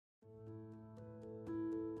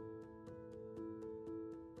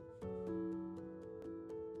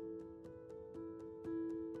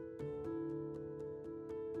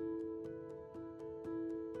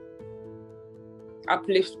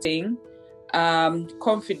uplifting,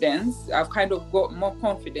 confidence. I've kind of got more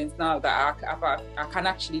confidence now that I can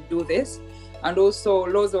actually do this, and also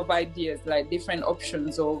loads of ideas, like different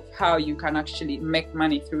options of how you can actually make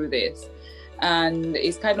money through this. And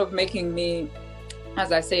it's kind of making me,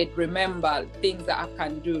 as I said, remember things that I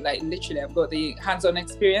can do. Like literally, I've got the hands-on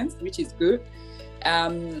experience, which is good.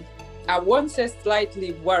 I won't say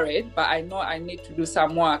slightly worried, but I know I need to do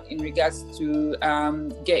some work in regards to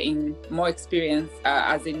getting more experience,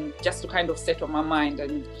 as in just to kind of settle my mind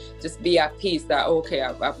and just be at peace that, okay,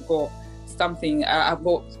 I've got something, I've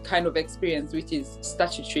got kind of experience, which is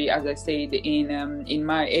statutory, as I said, in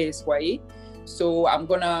my AYSE. So I'm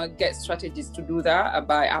gonna get strategies to do that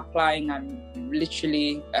by applying and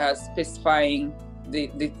literally specifying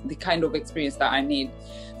the kind of experience that I need.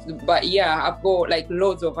 But yeah, I've got like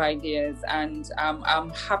loads of ideas, and I'm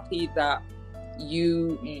happy that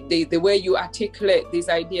the way you articulate these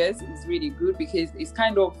ideas is really good, because it's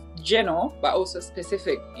kind of general but also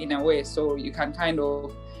specific in a way, so you can kind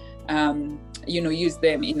of use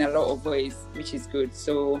them in a lot of ways, which is good.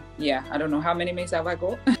 So yeah, I don't know how many minutes have I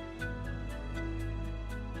got.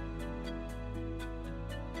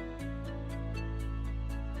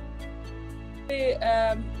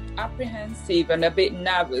 Apprehensive and a bit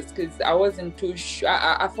nervous, because I wasn't too sure.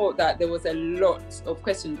 I thought that there was a lot of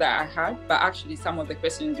questions that I had, but actually some of the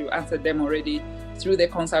questions you answered them already through the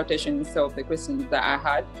consultation itself, the questions that I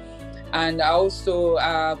had. And I also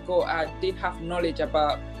did have knowledge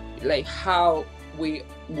about like how we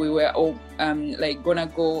were all like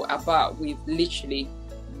gonna go about with literally,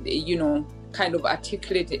 kind of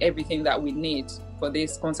articulate everything that we need for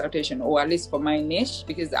this consultation, or at least for my niche,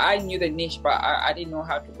 because I knew the niche, but I didn't know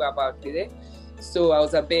how to go about with it. So I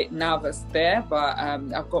was a bit nervous there, but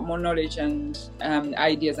I've got more knowledge and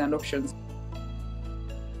ideas and options.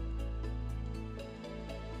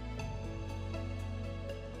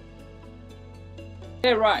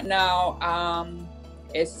 Right now,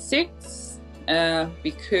 it's 6,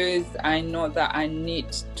 because I know that I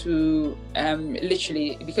need to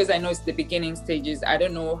literally, because I know it's the beginning stages, I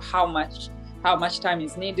don't know how much time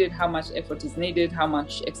is needed, how much effort is needed, how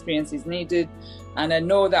much experience is needed. And I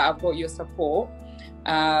know that I've got your support,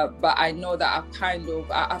 but I know that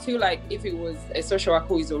I feel like if it was a social worker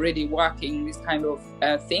who is already working this kind of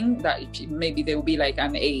thing, that maybe there will be like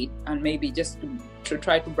an aid, and maybe just to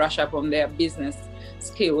try to brush up on their business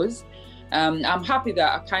skills. I'm happy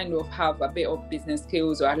that I kind of have a bit of business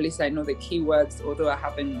skills, or at least I know the keywords, although I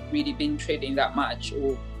haven't really been trading that much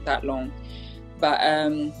or that long. But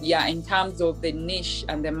yeah, in terms of the niche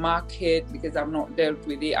and the market, because I've not dealt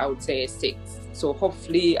with it, I would say a 6. So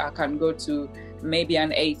hopefully I can go to maybe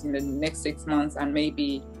an 8 in the next 6 months, and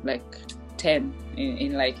maybe like 10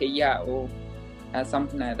 in like a year or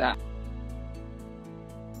something like that.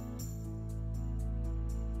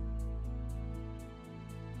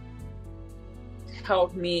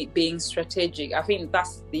 Help me being strategic. I think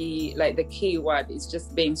that's the key word, is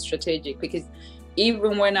just being strategic, because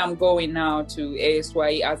even when I'm going now to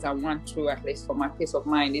AYSE, as I want to, at least for my peace of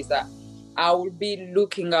mind, is that I will be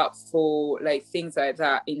looking up for like things like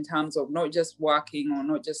that, in terms of not just working or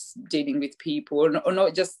not just dealing with people, or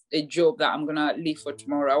not just a job that I'm gonna leave for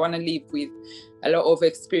tomorrow. I want to leave with a lot of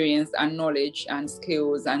experience and knowledge and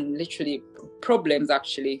skills, and literally problems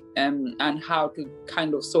actually, and how to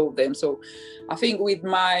kind of solve them. So I think with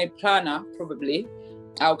my planner, probably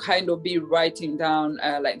I'll kind of be writing down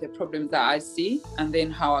like the problems that I see, and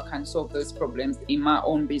then how I can solve those problems in my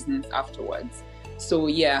own business afterwards. So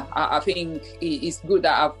yeah, I think it's good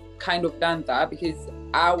that I've kind of done that, because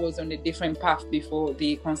I was on a different path before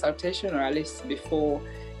the consultation, or at least before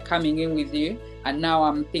coming in with you, and now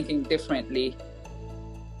I'm thinking differently.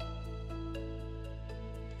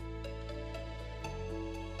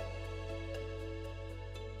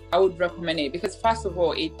 I would recommend it, because first of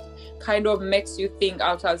all, it kind of makes you think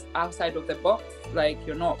outside of the box. Like,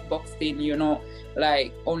 you're not boxed in, you're not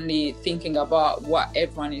like only thinking about what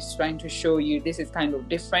everyone is trying to show you. This is kind of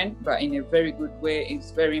different, but in a very good way.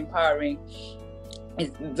 It's very empowering,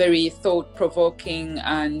 it's very thought-provoking,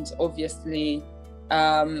 and obviously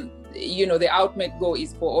the ultimate goal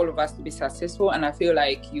is for all of us to be successful. And I feel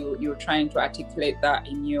like you're trying to articulate that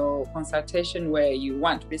in your consultation, where you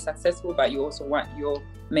want to be successful, but you also want your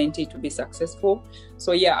mentee to be successful.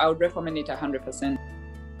 So yeah, I would recommend it 100%.